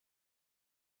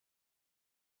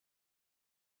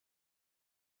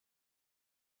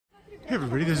Hey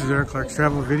everybody, this is Eric Clark's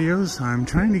Travel Videos. I'm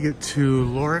trying to get to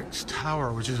Lotrščak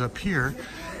Tower, which is up here,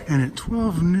 and at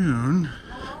 12 noon,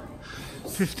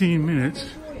 15 minutes,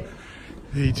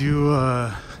 they do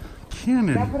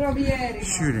cannon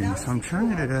shooting. So I'm trying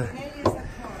to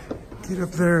get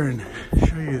up there and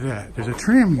show you that. There's a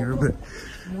tram here, but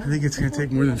I think it's going to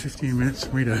take more than 15 minutes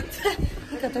for me to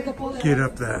get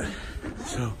up that.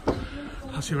 So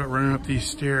I'll see about running up these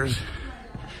stairs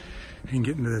and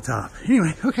getting to the top.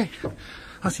 Anyway, okay,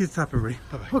 I'll see you at the top, everybody.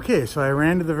 Bye-bye. Okay, so I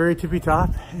ran to the very tippy top,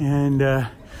 and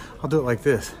I'll do it like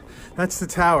this. That's the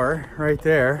tower right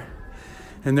there,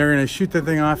 and they're gonna shoot the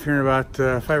thing off here in about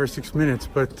 5 or 6 minutes,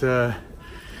 but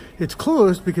it's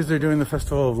closed because they're doing the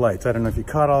Festival of Lights. I don't know if you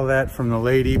caught all that from the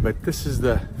lady, but this is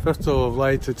the Festival of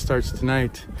Lights. It starts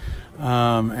tonight,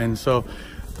 and so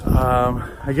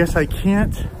I guess I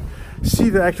can't see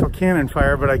the actual cannon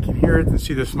fire, but I can hear it and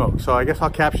see the smoke. So I guess I'll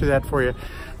capture that for you,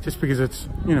 just because it's,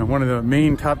 you know, one of the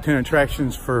main top 10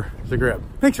 attractions for Zagreb.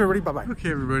 Thanks everybody, bye-bye. Okay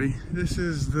everybody, this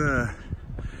is the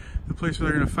place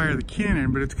where they're gonna fire the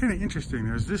cannon, but it's kind of interesting.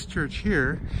 There's this church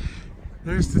here,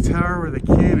 there's the tower where the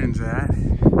cannon's at,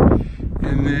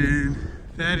 and then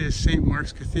that is St.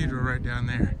 Mark's Cathedral right down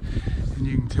there. And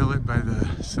you can tell it by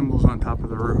the symbols on top of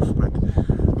the roof, but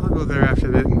I'll go there after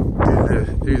that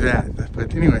and do that.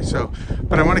 But anyway,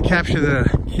 but I want to capture the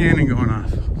cannon going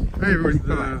off. Hey everybody,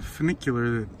 the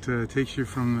funicular that takes you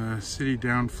from the city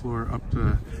down floor up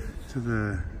to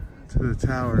the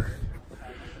tower,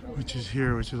 which is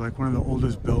here, which is like one of the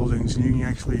oldest buildings, and you can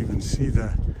actually even see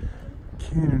the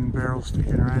cannon barrel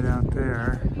sticking right out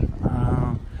there.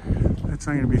 That's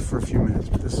not going to be for a few minutes,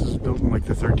 but this is built in like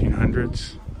the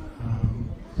 1300s.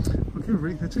 Okay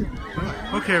everybody, that's it.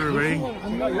 Okay everybody,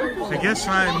 I guess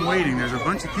I'm waiting. There's a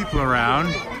bunch of people around,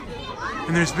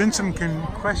 and there's been some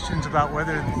questions about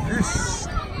whether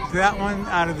that one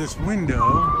out of this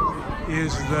window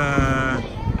is the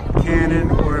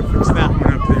cannon or if it's that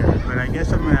one up there. But I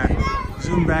guess I'm gonna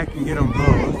zoom back and get them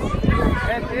both,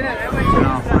 and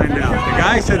I'll find out. The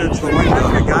guy said it's the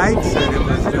window. The guide said it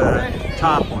was the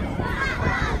top one.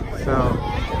 So,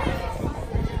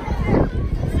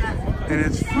 and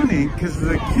it's funny because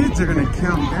the kids are going to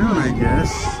count down, I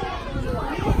guess.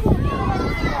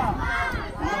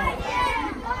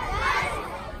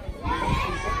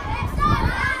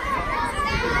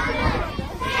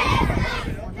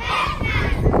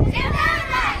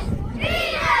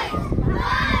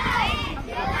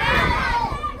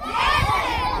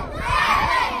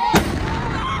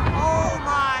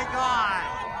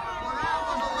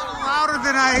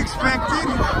 Than I expected.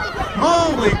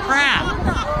 Holy crap!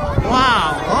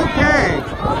 Wow. Okay.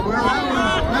 Well,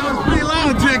 that was pretty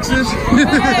loud, Texas.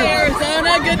 Hey,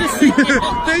 Arizona. Good to see you.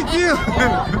 Thank you.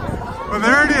 Well,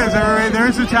 there it is, everybody.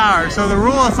 There's the tower. So the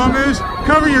rule of thumb is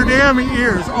cover your damn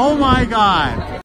ears. Oh my God.